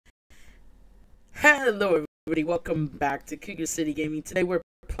Hello everybody, welcome back to Cougar City Gaming. Today we're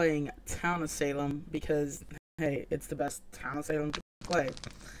playing Town of Salem because, hey, it's the best Town of Salem to play.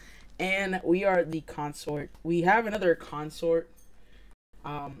 And we are the consort. We have another consort.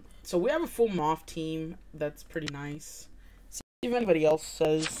 So we have a full Moth team. That's pretty nice. See if anybody else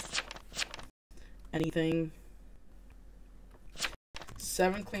says anything.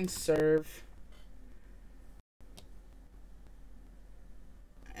 7 claims serve.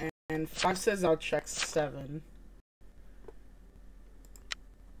 And 5 says I'll check 7.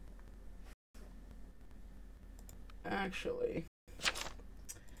 Actually,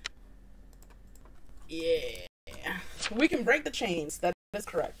 yeah, we can break the chains. That is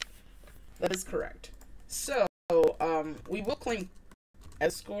correct. That is correct. So, we will claim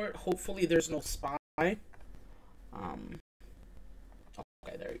escort. Hopefully, there's no spy. Okay,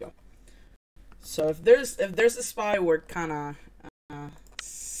 there you go. So if there's a spy, we're kind of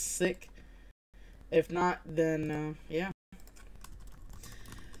sick. If not, then yeah.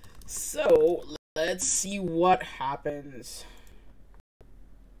 So let's see what happens.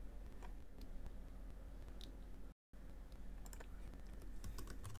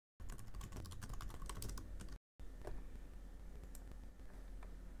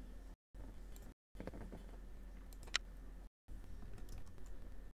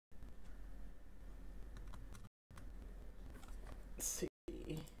 Let's see.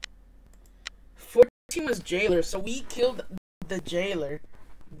 14 was jailer, so we killed the jailer.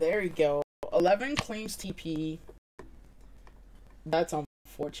 There you go. 11 claims TP. That's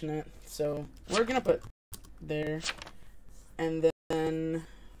unfortunate. So we're gonna put there, and then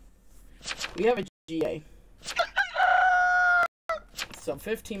we have a GA. So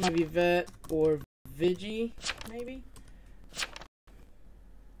 15 might be vet or Vigi, maybe.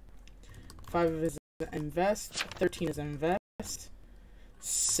 5 is invest. 13 is invest.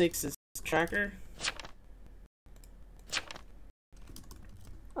 6 is tracker.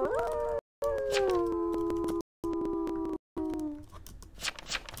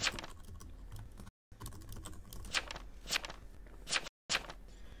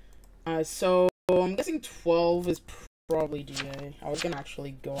 So I'm guessing 12 is probably GA. I was gonna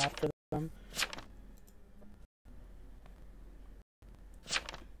actually go after them.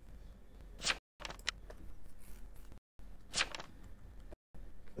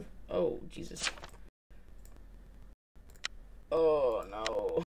 Oh, Jesus. Oh,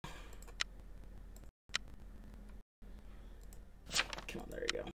 no. Come on, there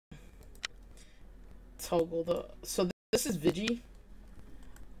you go. Toggle the... So this is Vigi.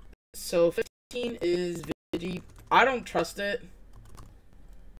 So 15 is Vigi. I don't trust it.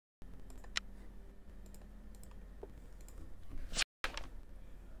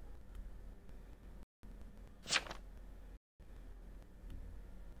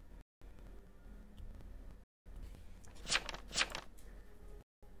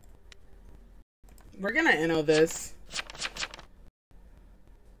 We're gonna NO this.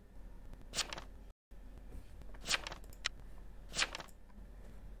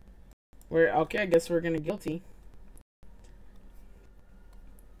 We're okay, I guess we're gonna guilty.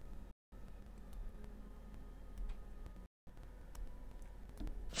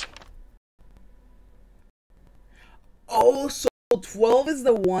 Oh, so 12 is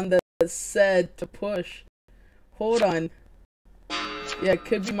the one that said to push. Hold on. Yeah, it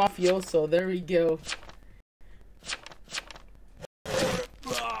could be mafioso. There we go.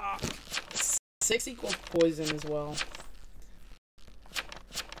 6 equals poison as well.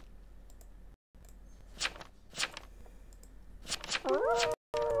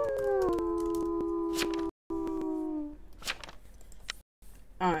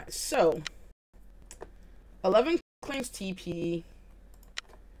 Alright, so 11 claims TP.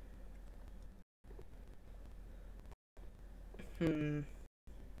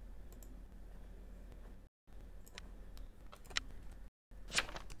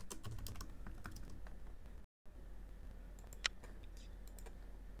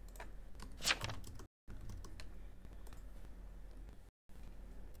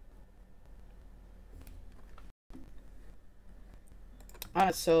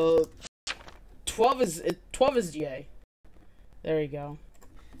 So 12 is GA. There you go.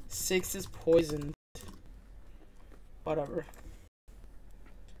 6 is poisoned. Whatever.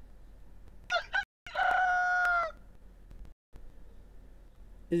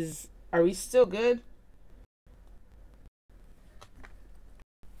 Are we still good?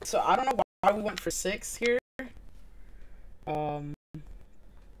 So I don't know why we went for 6 here.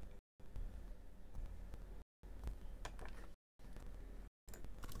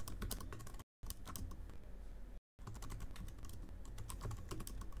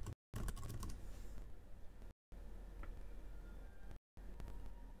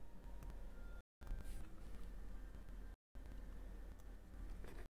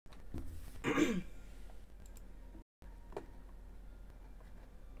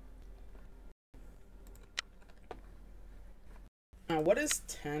 Now, what is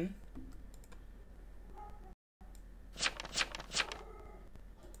 10?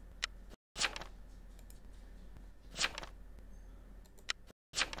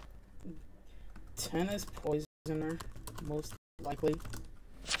 Ten is poisoner, most likely.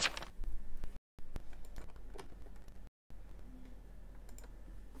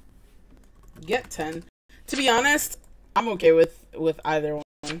 Get 10. To be honest, I'm okay with either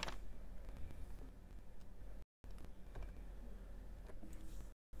one.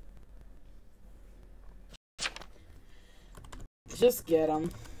 Just get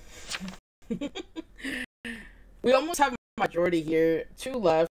them. We almost have a majority here. 2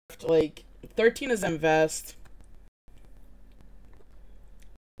 left. Like 13 is invest.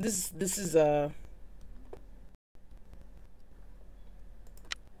 This is so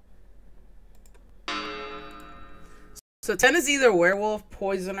 10 is either werewolf,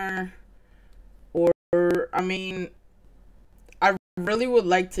 poisoner, or I mean, I really would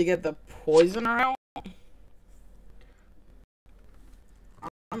like to get the poisoner out.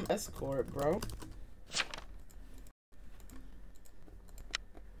 I'm escort, bro.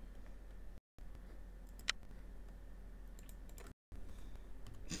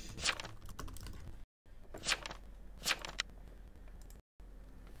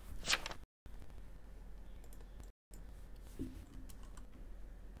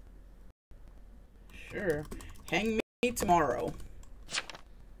 Sure. Hang me tomorrow.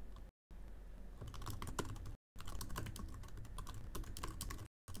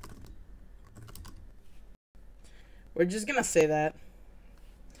 We're just gonna say that.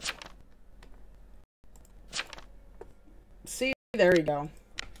 See, there we go.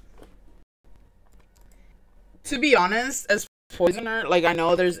 To be honest, as poisoner, like I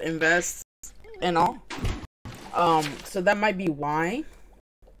know there's invest and all. So that might be why.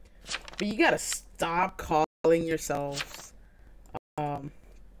 But you gotta stop calling yourselves, you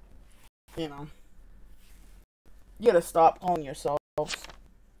know. You gotta stop calling yourselves.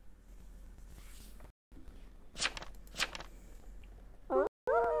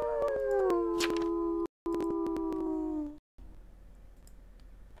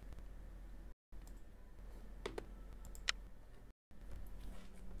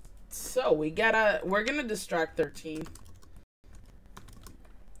 So we're gonna distract 13.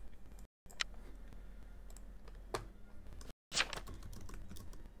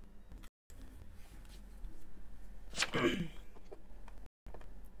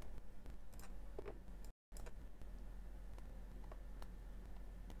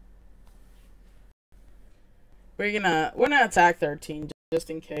 We're gonna attack 13 just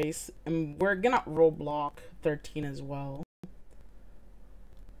in case, and we're gonna roll block 13 as well.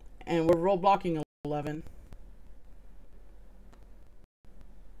 And we're roll blocking 11.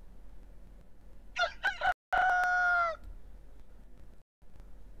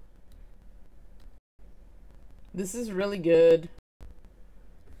 This is really good.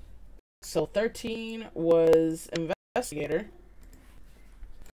 So 13 was investigator.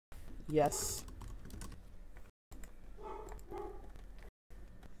 Yes.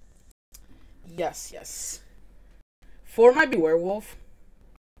 Yes, yes. 4 might be werewolf.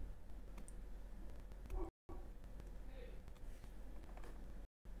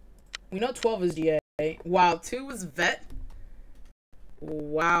 We know 12 is GA. Wow, 2 was vet.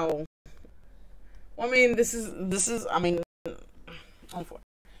 Wow. Well, I mean, this is. I mean,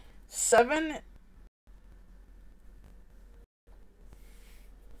 7.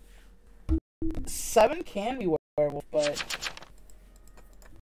 Seven can be werewolf, but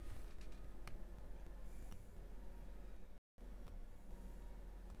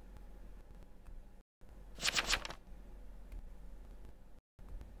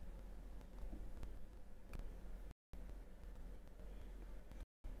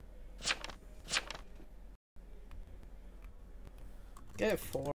get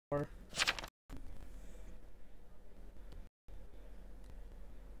 4.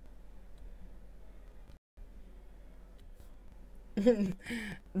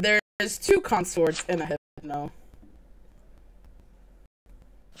 There's 2 consorts and a hypno.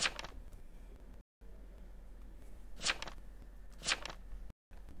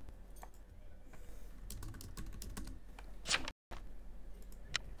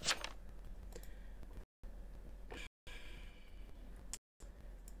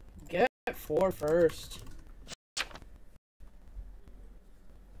 Get 4 first.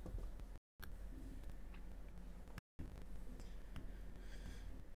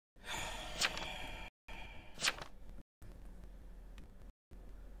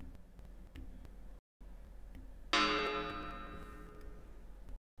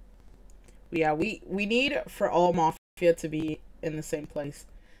 Yeah, we need for all mafia to be in the same place.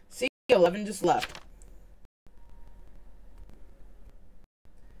 See, 11 just left.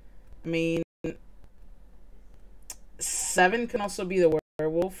 I mean, 7 can also be the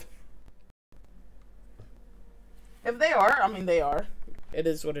werewolf. If they are, I mean, they are. It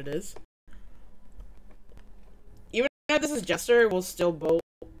is what it is. Even if this is Jester, we'll still vote,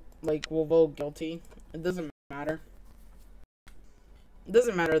 like, we'll vote guilty. It doesn't matter. It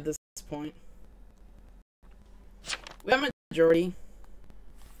doesn't matter at this point. We have a majority.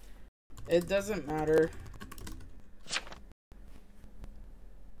 It doesn't matter.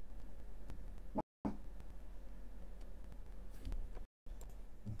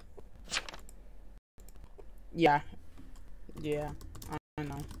 Yeah. Yeah, I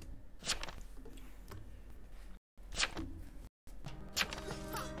know.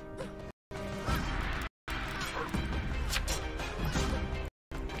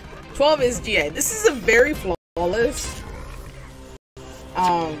 "12 is GA. This is a very flawless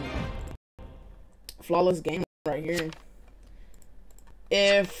flawless game right here.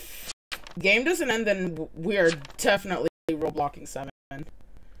 If game doesn't end, then we are definitely roadblocking 7.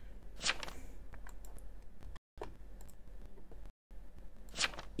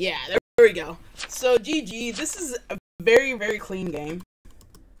 Yeah, there we go. So GG. This is a very, very clean game.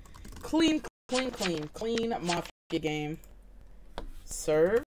 Clean mafia game.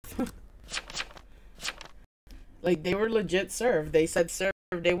 Serve. Like, they were legit serve. They said serve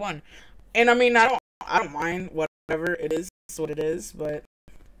day 1. And I mean, I don't mind whatever it is, what it is, but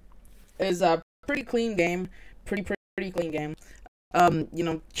it is a pretty clean game. Pretty clean game. You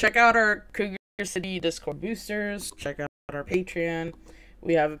know, check out our Cougar City Discord boosters. Check out our Patreon.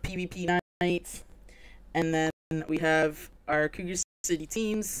 We have a PvP night, and then we have our Cougar City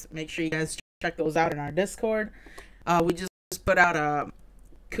teams. Make sure you guys check those out in our Discord. We just put out a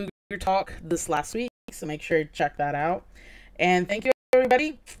Cougar Talk this last week, so make sure to check that out. And thank you,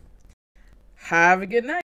 everybody. Have a good night.